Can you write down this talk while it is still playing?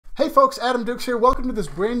Hey folks, Adam Dukes here. Welcome to this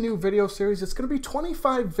brand new video series. It's going to be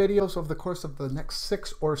 25 videos over the course of the next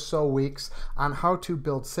 6 or so weeks on how to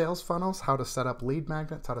build sales funnels, how to set up lead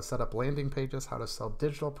magnets, how to set up landing pages, how to sell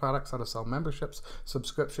digital products, how to sell memberships,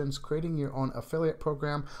 subscriptions, creating your own affiliate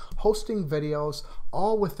program, hosting videos,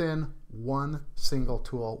 all within one single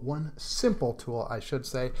tool, one simple tool, I should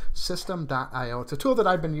say, System.io. It's a tool that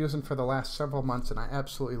I've been using for the last several months, and I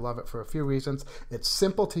absolutely love it for a few reasons. It's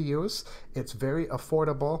simple to use, it's very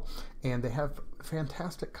affordable, and they have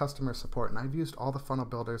fantastic customer support. And I've used all the funnel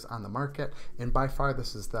builders on the market, and by far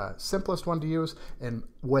this is the simplest one to use, and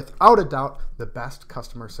without a doubt the best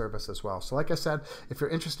customer service as well. So like I said, if you're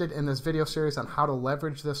interested in this video series on how to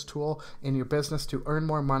leverage this tool in your business to earn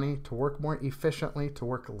more money, to work more efficiently, to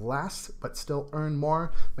work less but still earn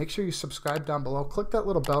more, make sure you subscribe down below. Click that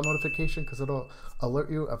little bell notification because it'll alert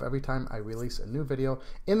you of every time I release a new video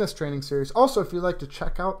in this training series. Also, if you'd like to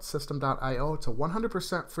check out System.io, it's a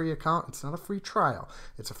 100% free account. It's not a free trial.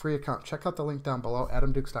 It's a free account. Check out the link down below,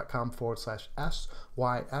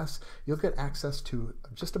 adamdukes.com/SYS. You'll get access to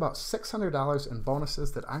just about $600 in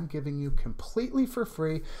bonuses that I'm giving you completely for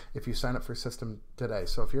free if you sign up for System today.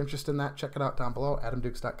 So if you're interested in that, check it out down below,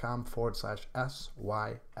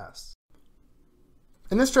 adamdukes.com/SYS.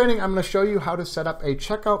 In this training, I'm going to show you how to set up a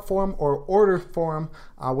checkout form or order form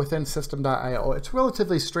within System.io. It's a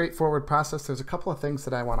relatively straightforward process. There's a couple of things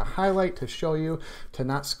that I want to highlight to show you to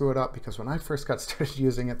not screw it up, because when I first got started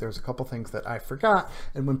using it, there's a couple things that I forgot,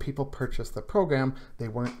 and when people purchased the program, they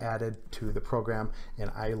weren't added to the program,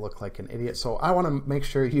 and I look like an idiot. So I want to make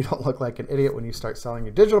sure you don't look like an idiot when you start selling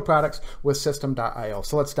your digital products with System.io.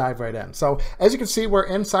 So let's dive right in. So as you can see, we're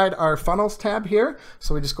inside our funnels tab here.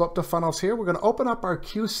 So we just go up to funnels here. We're going to open up our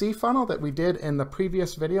QC funnel that we did in the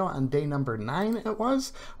previous video on day number 9. It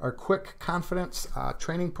was our quick confidence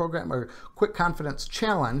training program, or quick confidence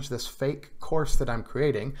challenge, this fake course that I'm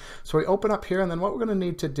creating. So we open up here, and then what we're going to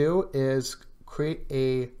need to do is create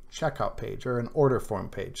a checkout page or an order form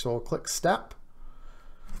page. So we'll click step,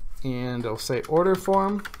 and it'll say order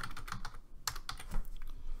form,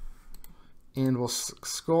 and we'll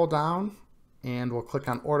scroll down, and we'll click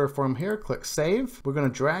on order form here, click save. We're going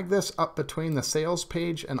to drag this up between the sales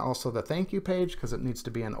page and also the thank you page because it needs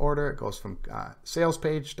to be in order. It goes from sales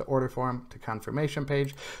page to order form to confirmation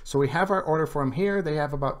page. So we have our order form here. They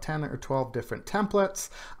have about 10 or 12 different templates.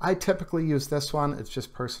 I typically use this one. It's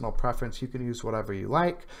just personal preference. You can use whatever you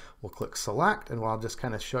like. We'll click select, and I'll just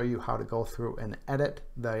kind of show you how to go through and edit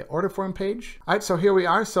the order form page. All right, so here we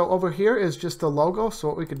are. So over here is just the logo. So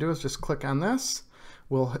what we could do is just click on this.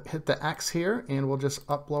 We'll hit the X here, and we'll just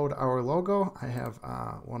upload our logo. I have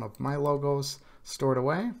one of my logos stored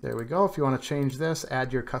away. There we go. If you want to change this,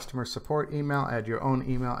 add your customer support email, add your own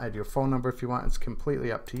email, add your phone number if you want. It's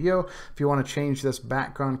completely up to you. If you want to change this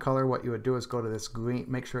background color, what you would do is go to this green,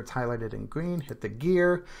 make sure it's highlighted in green, hit the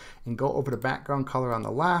gear, and go over to background color on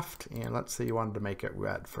the left. And let's say you wanted to make it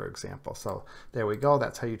red, for example. So there we go.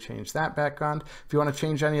 That's how you change that background. If you want to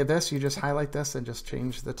change any of this, you just highlight this and just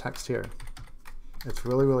change the text here. It's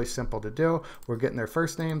really, really simple to do. We're getting their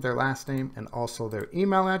first name, their last name, and also their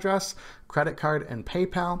email address, credit card, and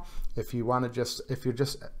PayPal. If you want to if you're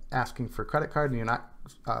just asking for credit card and you're not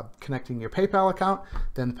connecting your PayPal account,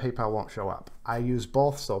 then PayPal won't show up. I use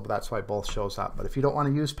both, so that's why both shows up. But if you don't want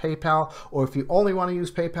to use PayPal, or if you only want to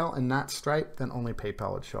use PayPal and not Stripe, then only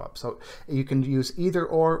PayPal would show up. So you can use either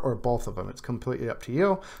or both of them. It's completely up to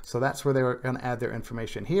you. So that's where they're going to add their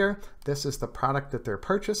information here. This is the product that they're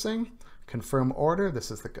purchasing. Confirm order. This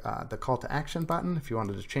is the call to action button. If you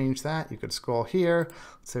wanted to change that, you could scroll here.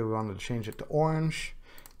 Let's say we wanted to change it to orange,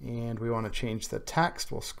 and we want to change the text.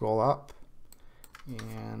 We'll scroll up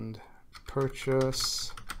and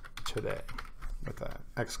purchase today with an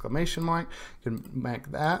exclamation mark. You can make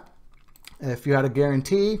that. If you had a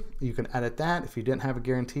guarantee, you can edit that. If you didn't have a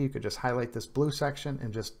guarantee, you could just highlight this blue section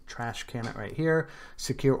and just trash can it right here.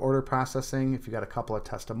 Secure order processing, if you got a couple of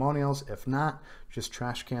testimonials. If not, just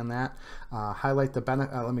trash can that. Highlight the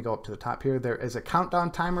benefit. Let me go up to the top here. There is a countdown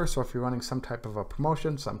timer, so if you're running some type of a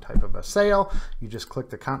promotion, some type of a sale, you just click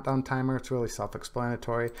the countdown timer. It's really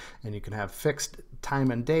self-explanatory, and you can have fixed time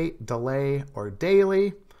and date, delay, or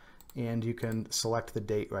daily. And you can select the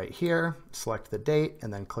date right here, select the date,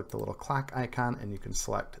 and then click the little clock icon, and you can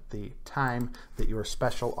select the time that your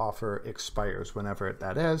special offer expires, whenever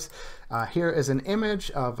that is. Here is an image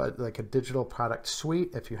of like a digital product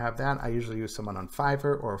suite. If you have that, I usually use someone on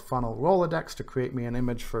Fiverr or Funnel Rolodex to create me an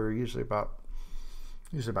image for usually about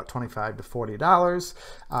 $25 to $40,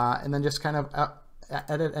 and then just kind of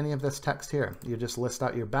edit any of this text here. You just list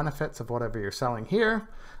out your benefits of whatever you're selling here,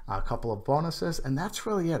 a couple of bonuses, and that's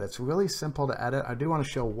really it. It's really simple to edit. I do want to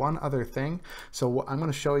show one other thing. So I'm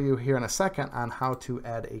going to show you here in a second on how to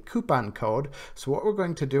add a coupon code. So what we're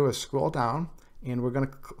going to do is scroll down, and we're going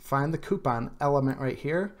to find the coupon element right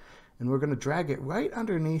here, and we're going to drag it right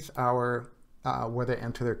underneath our where they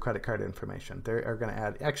enter their credit card information. They are going to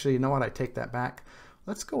add, actually, you know what? I take that back.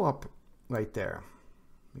 Let's go up right there.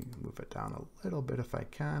 Let me move it down a little bit if I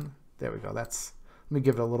can. There we go. Let me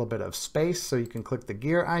give it a little bit of space so you can click the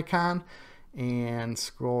gear icon and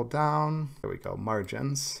scroll down. There we go,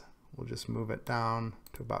 margins. We'll just move it down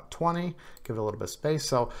to about 20, give it a little bit of space.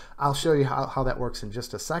 So I'll show you how that works in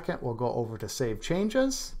just a second. We'll go over to save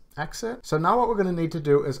changes, exit. So now what we're going to need to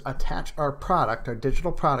do is attach our product, our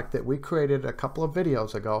digital product that we created a couple of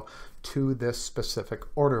videos ago, to this specific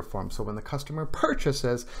order form. So when the customer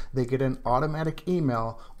purchases, they get an automatic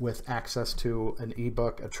email with access to an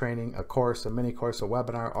ebook, a training, a course, a mini course, a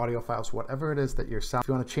webinar, audio files, whatever it is that you're selling. If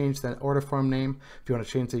you want to change the order form name, if you want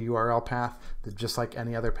to change the URL path, just like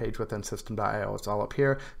any other page within System.io, it's all up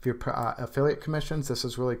here. If you're affiliate commissions, this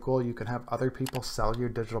is really cool. You can have other people sell your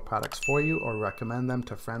digital products for you or recommend them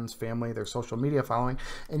to friends, family, their social media following,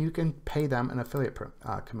 and you can pay them an affiliate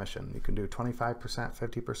commission. You can do 25%,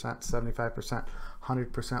 50%, 75%,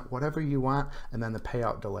 100%, whatever you want, and then the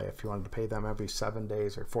payout delay if you wanted to pay them every 7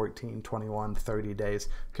 days or 14, 21, 30 days,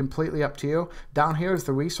 completely up to you. Down here is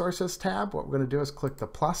the resources tab. What we're going to do is click the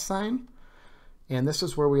plus sign, and this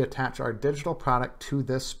is where we attach our digital product to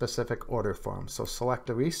this specific order form. So select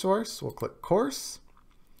a resource, we'll click course,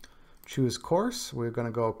 choose course, we're going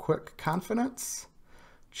to go quick confidence,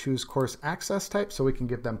 choose course access type so we can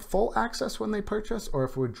give them full access when they purchase, or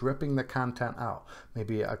if we're dripping the content out,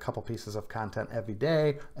 maybe a couple pieces of content every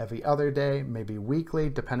day, every other day, maybe weekly,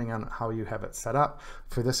 depending on how you have it set up.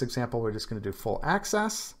 For this example, we're just going to do full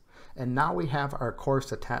access. And now we have our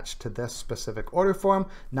course attached to this specific order form.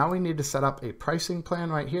 Now we need to set up a pricing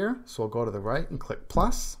plan right here. So we'll go to the right and click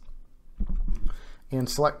plus and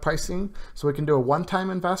select pricing. So we can do a one-time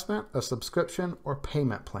investment, a subscription, or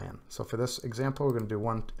payment plan. So for this example, we're going to do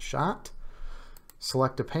one shot.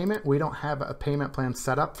 Select a payment. We don't have a payment plan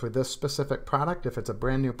set up for this specific product. If it's a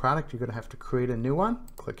brand new product, you're going to have to create a new one.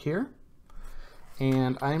 Click here.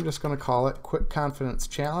 And I'm just going to call it Quick Confidence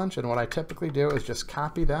Challenge. And what I typically do is just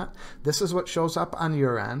copy that. This is what shows up on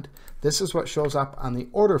your end. This is what shows up on the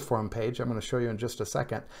order form page. I'm going to show you in just a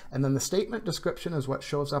second. And then the statement description is what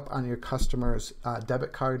shows up on your customer's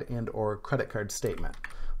debit card and or credit card statement.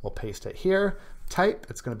 We'll paste it here. Type,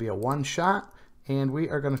 it's going to be a one shot. And we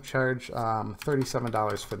are going to charge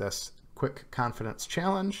 $37 for this Quick Confidence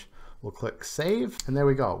Challenge. We'll click save, and there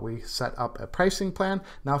we go. We set up a pricing plan.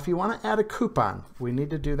 Now, if you want to add a coupon, we need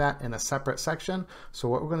to do that in a separate section. So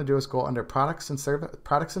what we're going to do is go under products and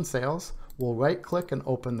sales. We'll right click and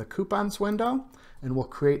open the coupons window, and we'll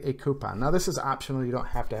create a coupon. Now, this is optional. You don't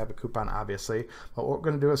have to have a coupon, obviously, but what we're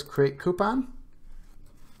going to do is create coupon.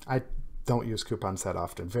 I don't use coupons that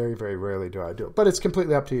often. Very, very rarely do I do it, but it's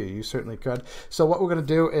completely up to you. You certainly could. So what we're going to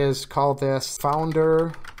do is call this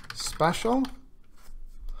Founder Special.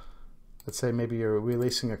 Let's say maybe you're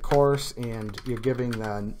releasing a course and you're giving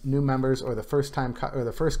the new members or the first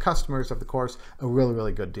customers of the course a really,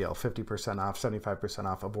 really good deal, 50% off, 75%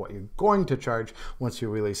 off of what you're going to charge once you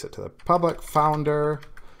release it to the public. Founder,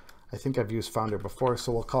 I think I've used Founder before,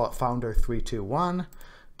 so we'll call it Founder 321.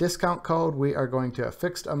 Discount code, we are going to a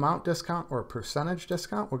fixed amount discount or percentage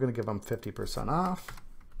discount. We're going to give them 50% off.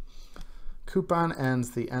 Coupon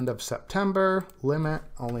ends the end of September. Limit,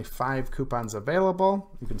 only 5 coupons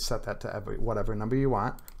available. You can set that to whatever number you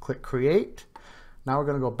want. Click create. Now we're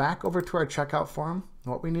going to go back over to our checkout form.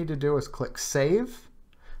 What we need to do is click save.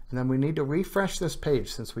 And then we need to refresh this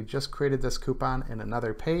page since we just created this coupon in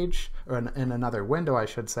another page, or in another window, I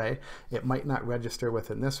should say. It might not register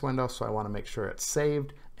within this window, so I want to make sure it's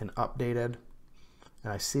saved and updated.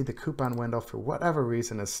 And I see the coupon window, for whatever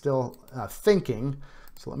reason, is still thinking.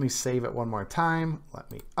 So let me save it one more time.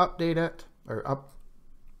 Let me update it, or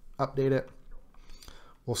update it.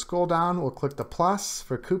 We'll scroll down, we'll click the plus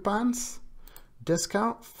for coupons,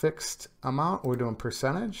 discount, fixed amount, we're doing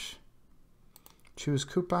percentage. Choose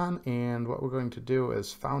coupon, and what we're going to do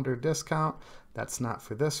is Founder Discount. That's not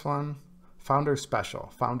for this one. Founder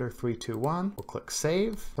Special, Founder 321. We'll click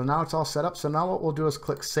Save. So now it's all set up. So now what we'll do is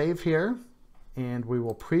click Save here, and we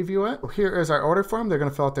will preview it. Here is our order form. They're going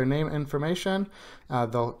to fill out their name information. They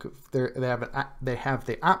have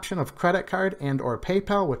the option of credit card and or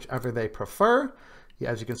PayPal, whichever they prefer.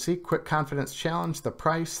 As you can see, Quick Confidence Challenge, the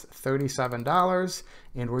price $37,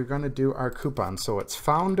 and we're going to do our coupon. So it's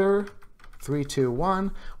Founder 3, 2,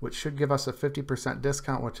 1, which should give us a 50%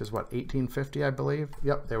 discount, which is what, $18.50, I believe.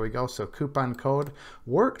 Yep, there we go. So coupon code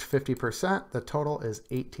worked, 50%. The total is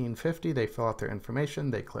 $18.50. They fill out their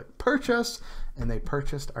information, they click purchase, and they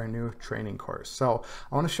purchased our new training course. So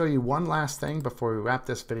I want to show you one last thing before we wrap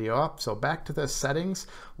this video up. So back to the settings,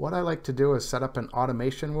 what I like to do is set up an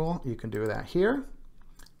automation rule. You can do that here.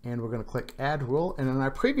 And we're going to click add rule. And in our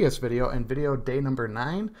previous video, in video day number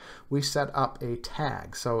 9, we set up a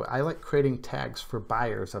tag. So I like creating tags for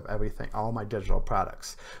buyers of everything, all my digital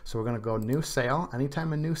products. So we're going to go new sale.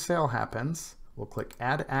 Anytime a new sale happens, we'll click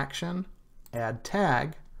add action, add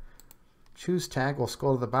tag, choose tag, we'll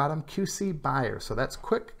scroll to the bottom, QC buyer. So that's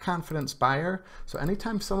quick confidence buyer. So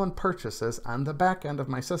anytime someone purchases on the back end of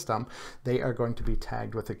my system, they are going to be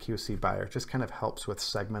tagged with a QC buyer. It just kind of helps with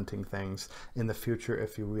segmenting things in the future.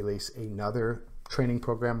 If you release another training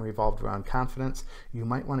program revolved around confidence, you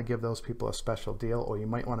might want to give those people a special deal, or you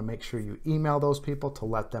might want to make sure you email those people to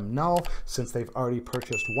let them know, since they've already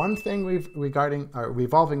purchased one thing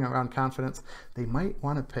revolving around confidence, they might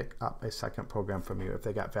want to pick up a second program from you if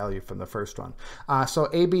they got value from the first one. So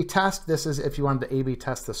A/B test, this is if you wanted to A/B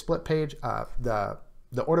test the split page,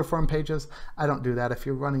 the order form pages. I don't do that. If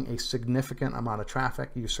you're running a significant amount of traffic,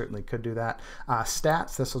 you certainly could do that.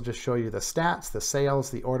 Stats, this will just show you the stats, the sales,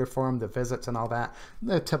 the order form, the visits, and all that.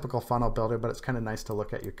 The typical funnel builder, but it's kind of nice to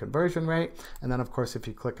look at your conversion rate. And then of course, if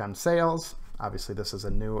you click on sales, obviously this is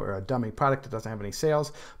a new or a dummy product, it doesn't have any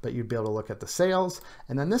sales, but you'd be able to look at the sales.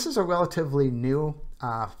 And then this is a relatively new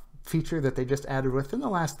feature that they just added within the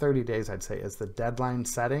last 30 days, I'd say, is the deadline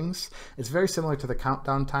settings. It's very similar to the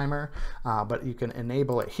countdown timer, but you can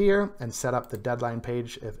enable it here and set up the deadline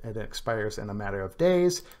page if it expires in a matter of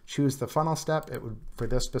days. Choose the funnel step. It would, for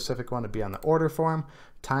this specific one, to be on the order form.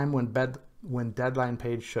 Time when deadline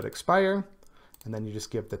page should expire, and then you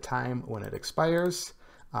just give the time when it expires.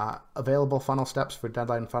 Available funnel steps for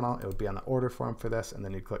deadline funnel, it would be on the order form for this, and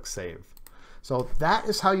then you click save. So that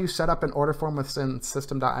is how you set up an order form within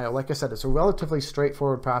System.io. Like I said, it's a relatively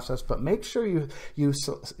straightforward process, but make sure you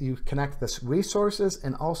connect this resources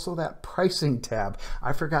and also that pricing tab.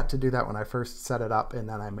 I forgot to do that when I first set it up, and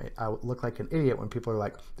then I look like an idiot when people are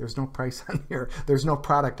like, there's no price on here, there's no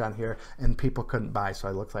product on here, and people couldn't buy, so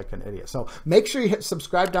I look like an idiot. So make sure you hit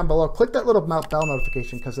subscribe down below, click that little bell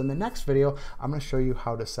notification, because in the next video, I'm going to show you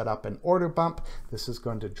how to set up an order bump. This is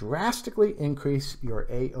going to drastically increase your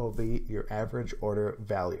AOV, your average order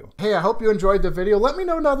value. Hey, I hope you enjoyed the video. Let me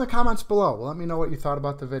know down in the comments below. Let me know what you thought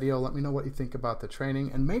about the video. Let me know what you think about the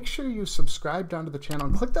training, and make sure you subscribe down to the channel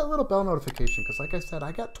and click that little bell notification, because like I said,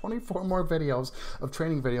 I got 24 more videos of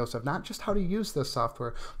training videos of not just how to use this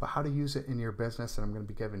software, but how to use it in your business. And I'm going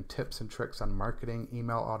to be giving tips and tricks on marketing,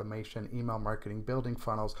 email automation, email marketing, building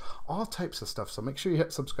funnels, all types of stuff. So make sure you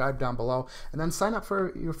hit subscribe down below, and then sign up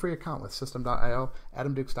for your free account with System.io,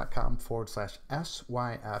 adamdukes.com/SYS.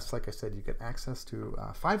 Like I said, you get access to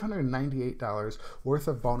 $598 worth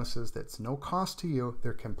of bonuses. That's no cost to you.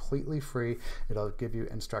 They're completely free. It'll give you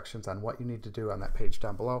instructions on what you need to do on that page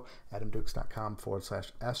down below,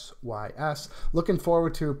 adamdukes.com/SYS. Looking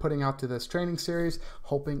forward to putting out to this training series,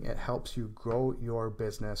 hoping it helps you grow your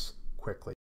business quickly.